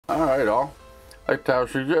Alright all, like I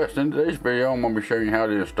was suggesting, in today's video I'm going to be showing you how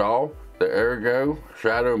to install the Aigo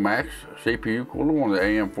Shadow Max CPU cooler on the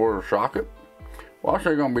AM4 socket. We're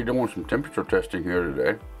also going to be doing some temperature testing here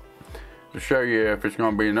today to show you if it's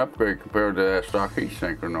going to be an upgrade compared to that stock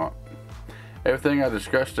heatsink or not. Everything I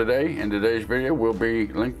discussed today in today's video will be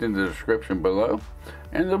linked in the description below,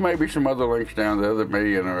 and there may be some other links down there that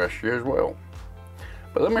may interest you as well.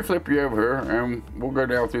 But let me flip you over here and we'll go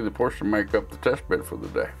down through the ports to make up the test bed for the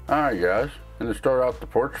day. Alright guys, and to start out the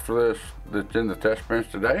ports for this that's in the test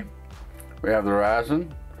bench today, we have the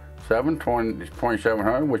RYZEN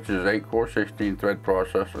 2700, which is 8-core 16-thread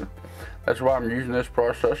processor. That's why I'm using this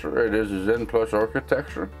processor. It is a Zen Plus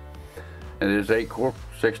architecture. It is 8-core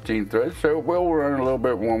 16 threads, so it will run a little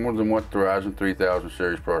bit warmer than what the Ryzen 3000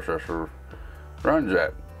 series processor runs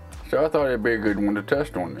at. So I thought it'd be a good one to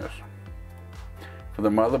test on this. For the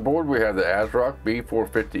motherboard, we have the ASRock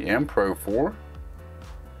B450M Pro 4.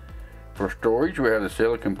 For storage, we have the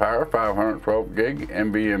Silicon Power 512 gig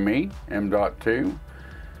NVMe M.2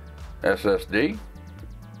 SSD.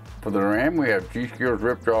 For the RAM, we have G.SKILL's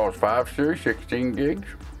Ripjaws 5 series 16 gigs.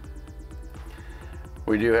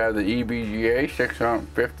 We do have the EVGA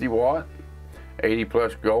 650 watt 80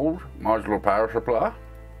 plus gold modular power supply.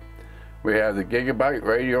 We have the GIGABYTE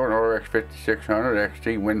Radeon RX 5600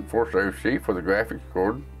 XT WINDFORCE OC for the graphics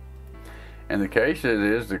card. In the case, it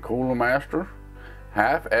is the Cooler Master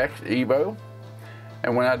Half X Evo.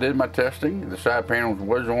 And when I did my testing, the side panels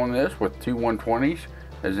was on this with two 120s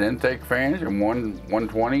as intake fans and one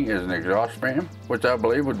 120 as an exhaust fan, which I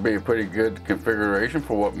believe would be a pretty good configuration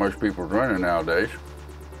for what most people are running nowadays.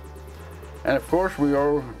 And of course, we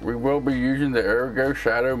will be using the Aigo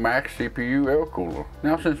Shadow Max CPU air cooler.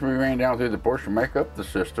 Now, since we ran down through the ports to make up the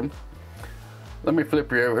system, let me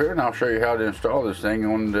flip you over here and I'll show you how to install this thing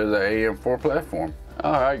onto the AM4 platform.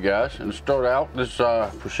 Alright guys, and to start out this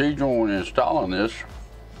procedure on installing this,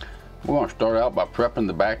 we're going to start out by prepping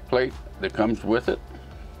the back plate that comes with it.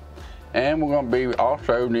 And we're going to be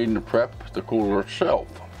also needing to prep the cooler itself.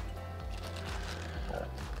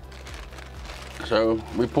 So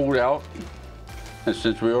we pulled out, and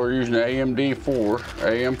since we are using the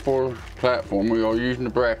AM4 platform, we are using the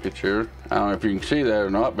brackets here. I don't know if you can see that or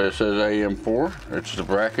not, but it says AM4. It's the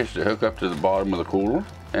brackets that hook up to the bottom of the cooler.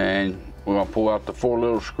 And we're going to pull out the 4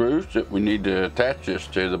 little screws that we need to attach this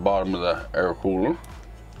to the bottom of the air cooler.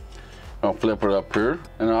 I'll flip it up here.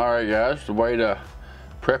 And alright guys, the way to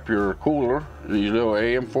prep your cooler, these little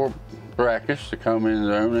AM4 brackets that come in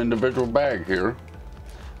their own individual bag here.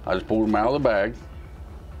 I just pulled them out of the bag.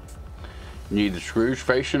 You need the screws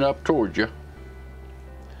facing up towards you.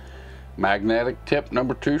 Magnetic tip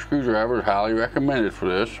number 2 screwdriver is highly recommended for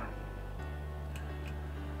this.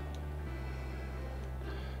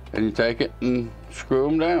 And you take it and screw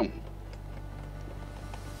them down.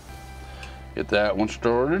 Get that one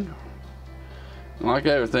started. And like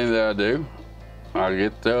everything that I do, I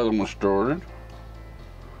get the other one started.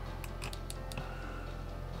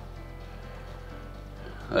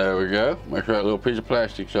 There we go. Make sure that little piece of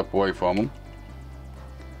plastic's up away from them.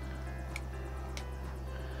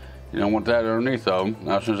 You don't want that underneath of them.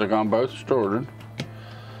 Now, since I got them both started,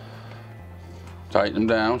 tighten them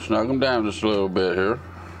down, snug them down just a little bit here.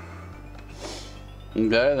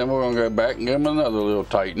 Okay, then we're gonna go back and give them another little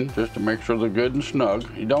tighten just to make sure they're good and snug.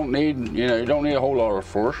 You don't need, you don't need a whole lot of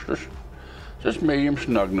force. Just medium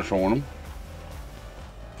snugness on them.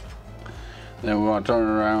 Then we're going to turn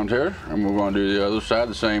it around here and we're going to do the other side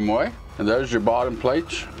the same way. And those are your bottom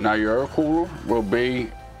plates. Now your air cooler will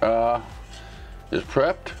be is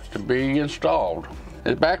prepped to be installed.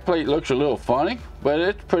 The back plate looks a little funny, but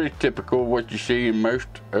it's pretty typical of what you see in most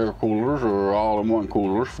air coolers or all-in-one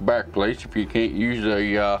coolers for back plates if you can't use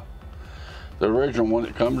the original one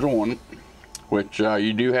that comes on, which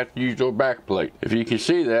you do have to use your back plate. If you can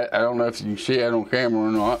see that, I don't know if you can see that on camera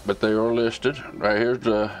or not, but they are listed. Right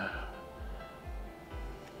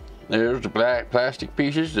there's the black plastic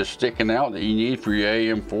pieces that's sticking out that you need for your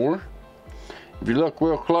AM4. If you look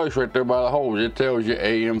real close right there by the holes, it tells you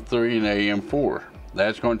AM3 and AM4.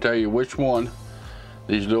 That's going to tell you which one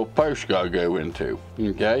these little posts got to go into.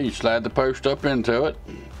 Okay, you slide the post up into it.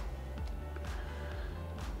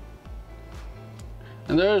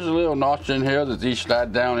 And there's a little notch in here that these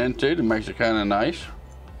slide down into that makes it kind of nice.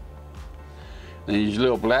 And these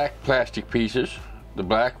little black plastic pieces, the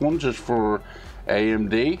black ones is for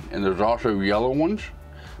AMD, and there's also yellow ones,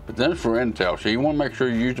 but then it's for Intel, so you want to make sure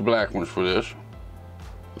you use the black ones for this.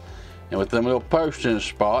 And with them little posts in the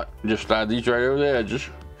spot, just slide these right over the edges.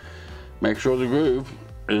 Make sure the groove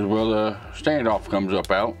is where the standoff comes up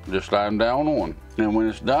out. Just slide them down on. And when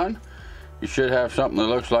it's done, you should have something that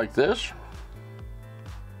looks like this.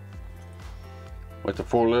 with the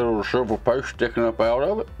 4 little silver posts sticking up out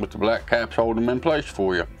of it, with the black caps holding them in place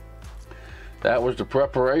for you. That was the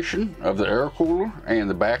preparation of the air cooler and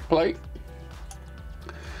the back plate.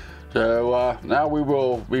 So now we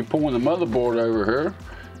will be pulling the motherboard over here,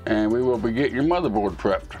 and we will be getting your motherboard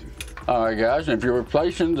prepped. Alright guys, and if you're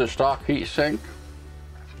replacing the stock heatsink,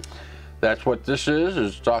 that's what this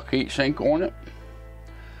is stock heatsink on it.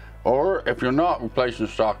 Or if you're not replacing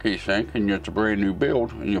the stock heatsink and it's a brand new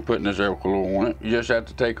build and you're putting this air cooler on it, you just have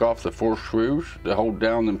to take off the 4 screws to hold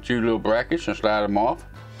down them 2 little brackets and slide them off.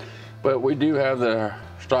 But we do have the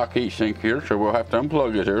stock heatsink here, so we'll have to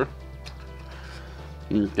unplug it here.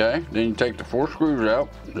 Okay, then you take the 4 screws out,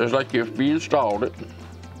 just like if you installed it.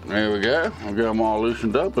 There we go. I'll get them all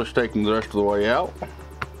loosened up. Let's take them the rest of the way out.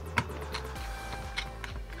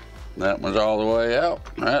 That one's all the way out.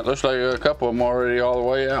 That looks like a couple of them already all the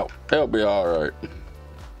way out. They'll be all right.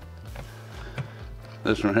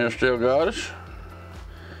 This one here still got us.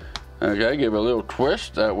 Okay, give it a little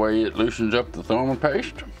twist. That way it loosens up the thermal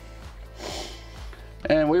paste.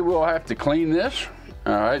 And we will have to clean this.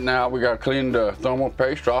 All right, now we got to clean the thermal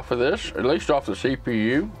paste off of this, at least off the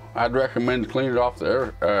CPU. I'd recommend to clean it off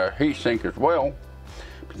the heatsink as well.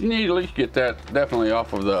 But you need to at least get that definitely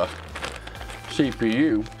off of the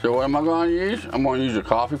CPU. So what am I going to use? I'm going to use a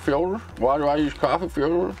coffee filter. Why do I use coffee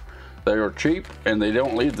filter? They are cheap and they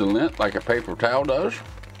don't leave the lint like a paper towel does.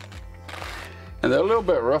 And they're a little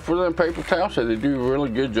bit rougher than paper towel, so they do a really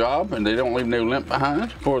good job and they don't leave no lint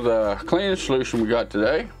behind. For the cleaning solution we got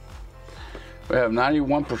today, we have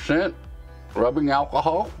 91% rubbing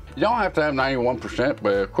alcohol. You don't have to have 91%,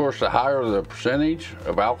 but of course the higher the percentage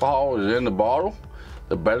of alcohol is in the bottle,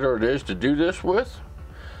 the better it is to do this with.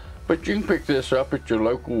 But you can pick this up at your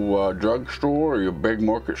local drugstore or your big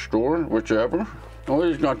market store, whichever. And we're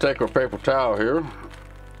just going to take our paper towel here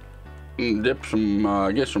and dip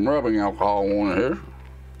some, get some rubbing alcohol on it here.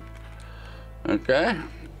 Okay.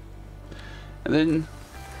 And then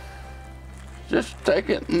just take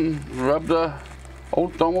it and rub the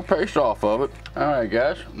old thermal paste off of it. Alright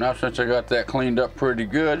guys, now since I got that cleaned up pretty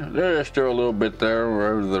good, there is still a little bit there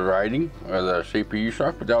over the writing or the CPU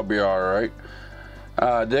socket, but that'll be alright.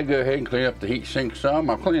 I did go ahead and clean up the heatsink some.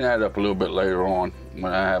 I'll clean that up a little bit later on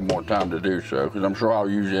when I have more time to do so, because I'm sure I'll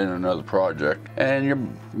use it in another project. And your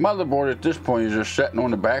motherboard at this point is just sitting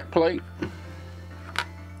on the back plate.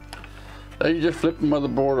 So you just flip the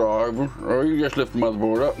motherboard over, or you just lift the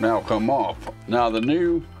motherboard up and it'll come off. Now the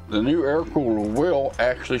new air cooler will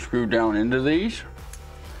actually screw down into these,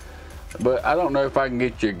 but I don't know if I can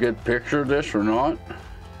get you a good picture of this or not.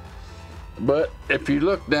 But if you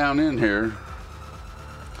look down in here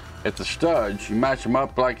at the studs, you match them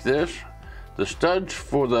up like this. The studs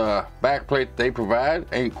for the back plate they provide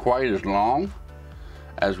ain't quite as long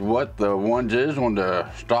as what the ones is on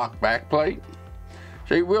the stock back plate.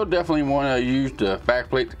 So you will definitely want to use the back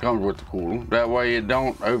plate that comes with the cooler. That way you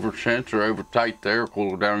don't oversense or over tight the air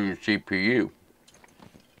cooler down in your CPU.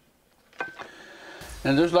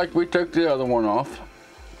 And just like we took the other one off,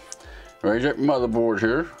 raise up your motherboard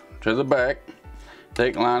here to the back,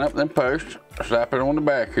 line up them posts, slap it on the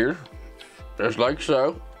back here, just like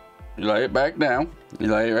so. You lay it back down. You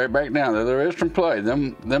lay it right back down. There is some play.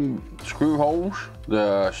 Them screw holes,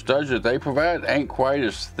 the studs that they provide ain't quite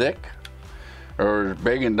as thick or as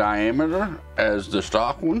big in diameter as the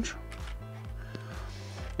stock ones.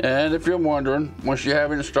 And if you're wondering, once you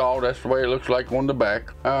have it installed, that's the way it looks like on the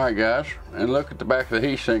back. Alright guys, and look at the back of the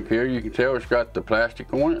heatsink here. You can tell it's got the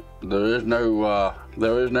plastic on it. There is no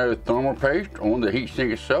thermal paste on the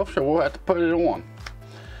heatsink itself, so we'll have to put it on,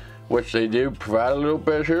 which they do provide a little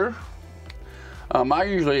bit here. I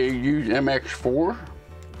usually use MX4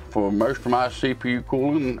 for most of my CPU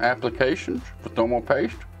cooling applications for thermal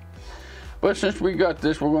paste. But since we got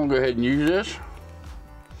this, we're going to go ahead and use this.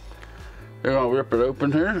 We're going to rip it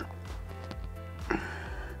open here.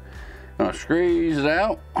 Going to squeeze it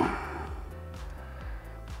out.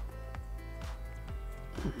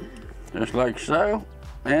 Just like so.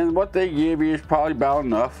 And what they give you is probably about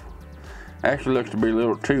enough. Actually looks to be a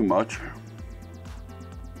little too much.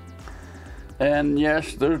 And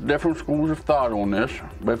yes, there's different schools of thought on this.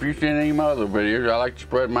 But if you've seen any of my other videos, I like to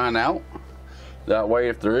spread mine out. That way,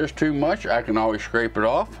 if there is too much, I can always scrape it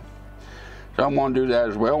off. So I'm going to do that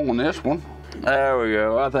as well on this one. There we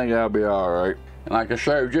go. I think that'll be all right. And like I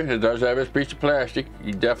showed you, it does have this piece of plastic.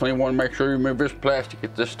 You definitely want to make sure you remove this plastic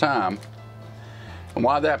at this time. And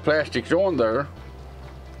while that plastic's on there,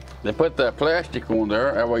 they put that plastic on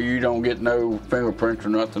there. That way you don't get no fingerprints or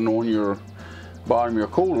nothing on your bottom of your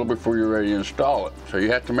cooler before you're ready to install it. So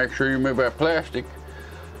you have to make sure you remove that plastic.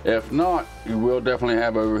 If not, you will definitely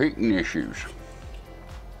have overheating issues.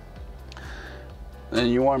 Then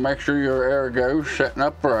you want to make sure your Aigo is setting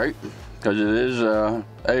up right, because it is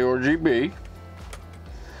ARGB.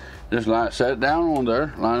 Just set it down on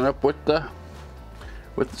there, line it up with the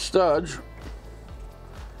studs,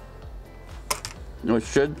 which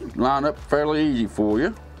should line up fairly easy for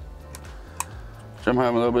you. So I'm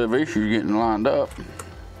having a little bit of issues getting lined up.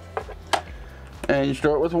 And you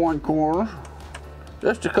start with one corner,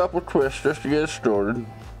 just a couple twists just to get it started.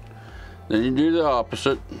 Then you do the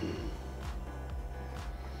opposite.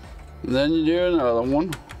 And then you do another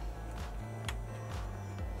one.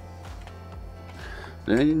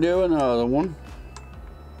 Then you do another one.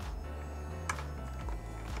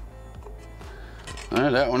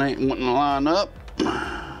 And that one ain't wanting to line up.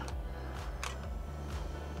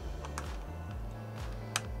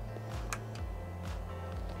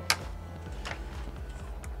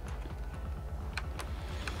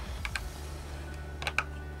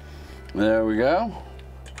 There we go.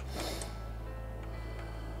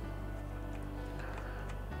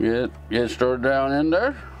 Get started down in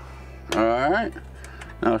there. All right.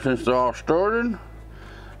 Now since they're all started,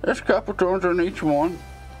 there's a couple turns on each one,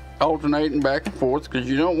 alternating back and forth, because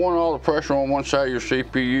you don't want all the pressure on one side of your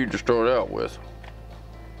CPU to start out with.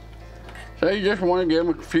 So you just want to give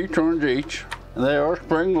them a few turns each. And they are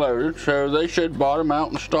spring loaded, so they should bottom out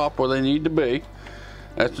and stop where they need to be.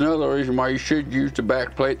 That's another reason why you should use the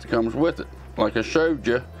back plate that comes with it. Like I showed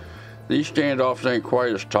you, these standoffs ain't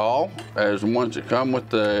quite as tall as the ones that come with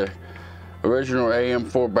the original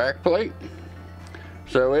AM4 back plate.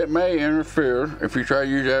 So it may interfere, if you try to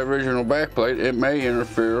use that original back plate, it may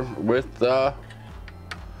interfere with the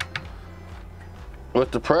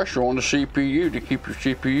pressure on the CPU to keep your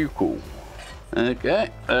CPU cool. Okay,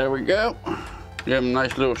 there we go. Give them a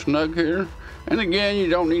nice little snug here. And again, you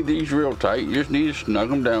don't need these real tight, you just need to snug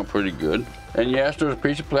them down pretty good. And yes, there's a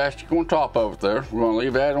piece of plastic on top of it there. We're gonna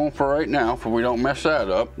leave that on for right now, so we don't mess that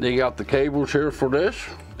up. They got the cables here for this.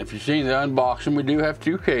 If you've seen the unboxing, we do have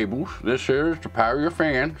two cables. This here is to power your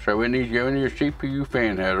fan, so it needs to go into your CPU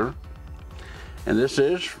fan header. And this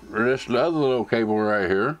other little cable right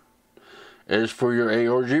here is for your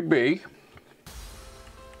ARGB.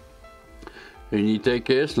 And you take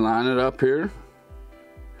this, line it up here.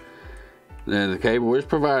 Then the cable is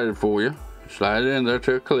provided for you. Slide it in there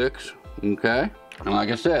till it clicks, okay? And like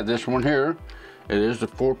I said, this one here, it is the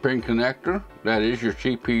 4-pin connector. That is your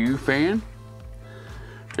CPU fan.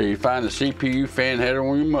 So you find the CPU fan header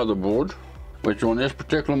on your motherboard, which on this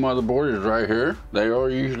particular motherboard is right here. They are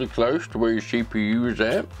usually close to where your CPU is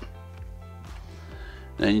at.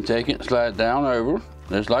 Then you take it and slide it down over,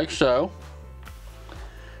 just like so.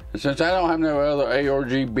 And since I don't have no other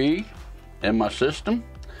ARGB in my system,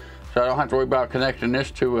 so I don't have to worry about connecting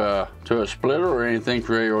this to a splitter or anything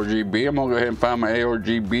for ARGB. I'm gonna go ahead and find my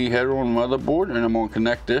ARGB header on the motherboard, and I'm gonna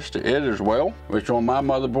connect this to it as well, which on my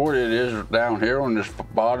motherboard it is down here on this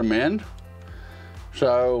bottom end.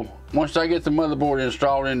 So once I get the motherboard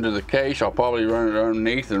installed into the case, I'll probably run it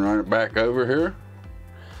underneath and run it back over here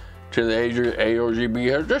to the ARGB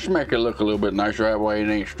header, just to make it look a little bit nicer. That way it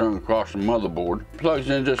ain't strung across the motherboard. Plugs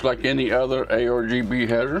in just like any other ARGB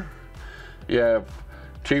header. You have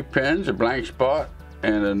 2 pins, a blank spot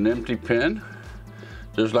and an empty pin.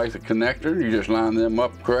 Just like the connector, you just line them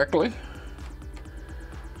up correctly.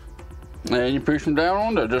 And you push them down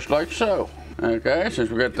on there just like so. Okay,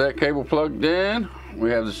 since we got that cable plugged in,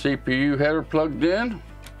 we have the CPU header plugged in.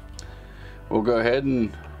 We'll go ahead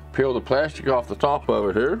and peel the plastic off the top of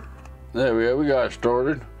it here. There we go, we got it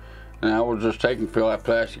started. Now we'll just take and peel that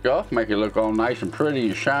plastic off, make it look all nice and pretty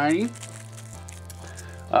and shiny.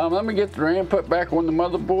 Let me get the RAM put back on the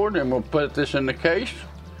motherboard, and we'll put this in the case.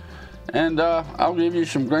 And I'll give you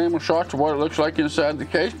some Glamour shots of what it looks like inside the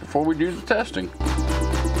case before we do the testing.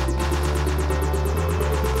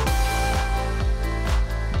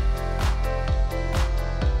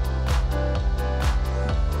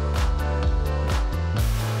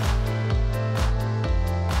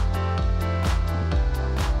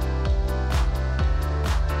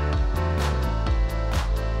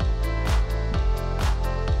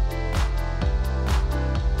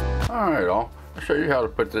 Alright, I'll show you how to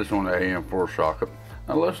put this on the AM4 socket.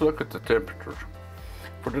 Now let's look at the temperatures.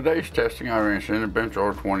 For today's testing, I ran Cinebench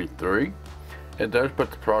R23. It does put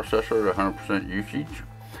the processor at 100% usage,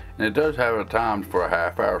 and it does have a time for a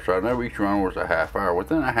half hour, so I know each run was a half hour.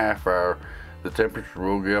 Within a half hour, the temperature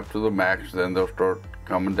will get up to the max, then they'll start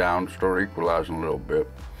coming down, start equalizing a little bit.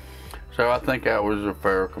 So I think that was a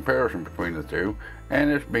fair comparison between the two, and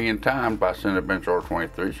it's being timed by Cinebench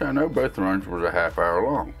R23, so I know both runs was a half hour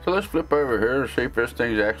long. So let's flip over here and see if this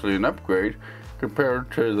thing's actually an upgrade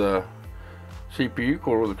compared to the CPU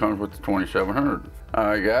cooler that comes with the 2700.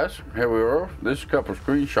 Alright guys, here we are. This is a couple of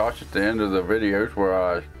screenshots at the end of the videos where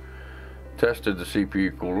I tested the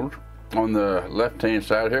CPU coolers. On the left hand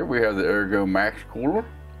side here we have the Aigo Max cooler,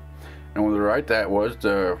 and on the right that was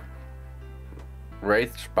the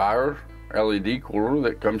Wraith Spire LED cooler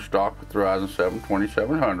that comes stock with the Ryzen 7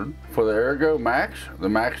 2700. For the Aigo Max, the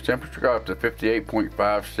max temperature got up to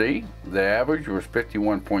 58.5 C. The average was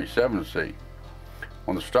 51.7 C.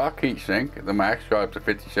 On the stock heatsink, the max got up to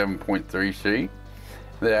 57.3 C.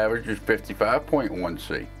 The average is 55.1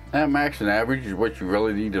 C. That max and average is what you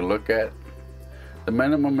really need to look at. The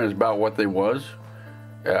minimum is about what they was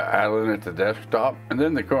idling at the desktop, and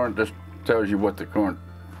then the current just tells you what the current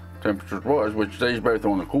temperature was, which stays both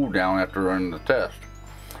on the cool down after running the test.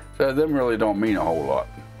 So them really don't mean a whole lot.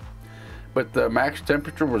 But the max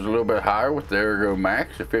temperature was a little bit higher with the Aigo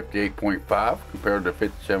Max at 58.5 compared to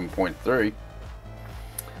 57.3.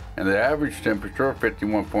 And the average temperature of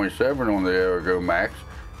 51.7 on the Aigo Max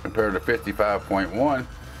compared to 55.1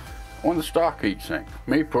 on the stock heatsink.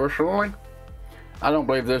 Me personally, I don't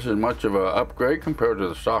believe this is much of an upgrade compared to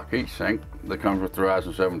the stock heatsink that comes with the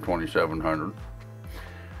Ryzen 7 2700.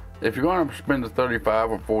 If you're going to spend the $35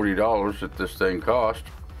 or $40 that this thing costs,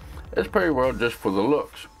 it's pretty well just for the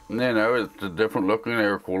looks. You know, it's a different looking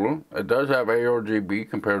air cooler. It does have ARGB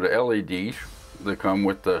compared to LEDs that come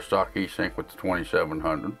with the stock heatsink with the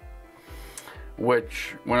 2700.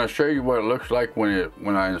 Which, when I show you what it looks like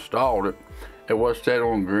when I installed it, it was set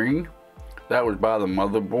on green. That was by the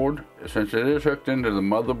motherboard. Since it is hooked into the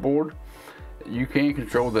motherboard, you can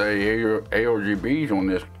control the ARGBs on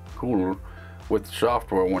this cooler with the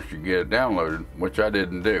software once you get it downloaded, which I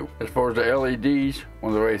didn't do. As far as the LEDs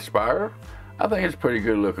on the Wraith Spire, I think it's a pretty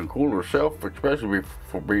good looking cooler itself, especially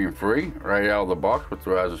for being free right out of the box with the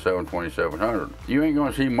Ryzen 7 2700. You ain't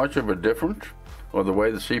gonna see much of a difference or the way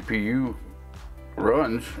the CPU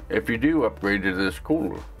runs if you do upgrade to this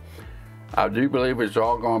cooler. I do believe it's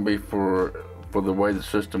all going to be for the way the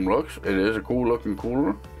system looks. It is a cool looking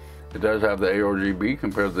cooler. It does have the ARGB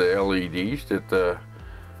compared to the LEDs that the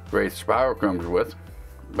Wraith Spire comes with,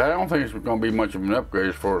 but I don't think it's going to be much of an upgrade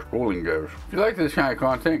as far as cooling goes. If you like this kind of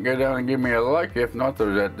content, go down and give me a like. If not,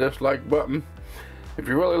 there's that dislike button. If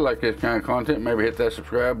you really like this kind of content, maybe hit that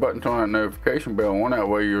subscribe button, turn that notification bell on. That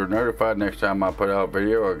way you're notified next time I put out a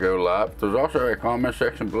video or go live. There's also a comment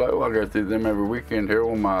section below. I go through them every weekend here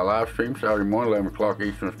on my live stream, Saturday morning, 11 o'clock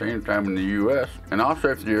Eastern Standard Time in the US. And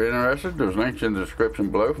also, if you're interested, there's links in the description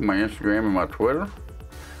below for my Instagram and my Twitter.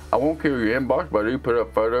 I won't kill your inbox, but I do put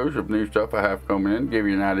up photos of new stuff I have coming in, give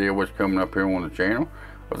you an idea of what's coming up here on the channel.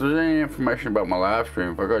 If there's any information about my live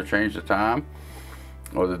stream, if I got to change the time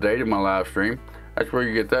or the date of my live stream, that's where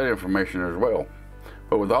you get that information as well.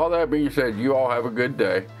 But with all that being said, you all have a good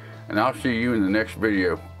day, and I'll see you in the next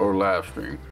video or live stream.